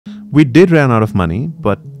We did run out of money,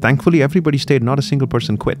 but thankfully everybody stayed. Not a single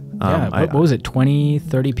person quit. What was it, 20,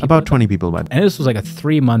 30 people? About 20 people. But and this was like a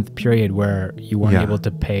 3-month period where you weren't able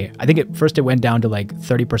to pay. I think at first it went down to like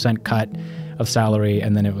 30% cut of salary.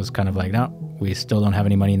 And then it was kind of like, no, we still don't have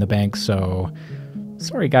any money in the bank. So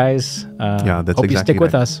sorry, guys. Yeah, that's hope exactly you stick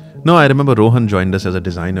with right. us. No, I remember Rohan joined us as a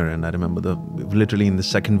designer, and I remember literally in the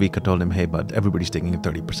second week I told him, hey, but everybody's taking a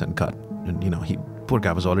 30% cut. And poor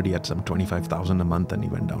guy was already at some 25,000 a month, and he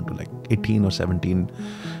went down to like 18 or 17.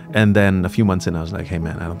 And then a few months in, I was like, hey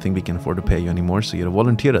man, I don't think we can afford to pay you anymore. So you're a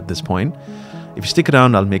volunteer at this point. If you stick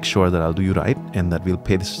around, I'll make sure that I'll do you right, and that we'll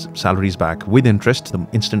pay the salaries back with interest the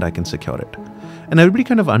instant I can secure it. And everybody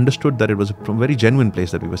kind of understood that it was a very genuine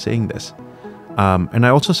place that we were saying this. And I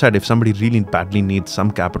also said, if somebody really badly needs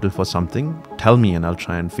some capital for something, tell me and I'll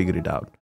try and figure it out.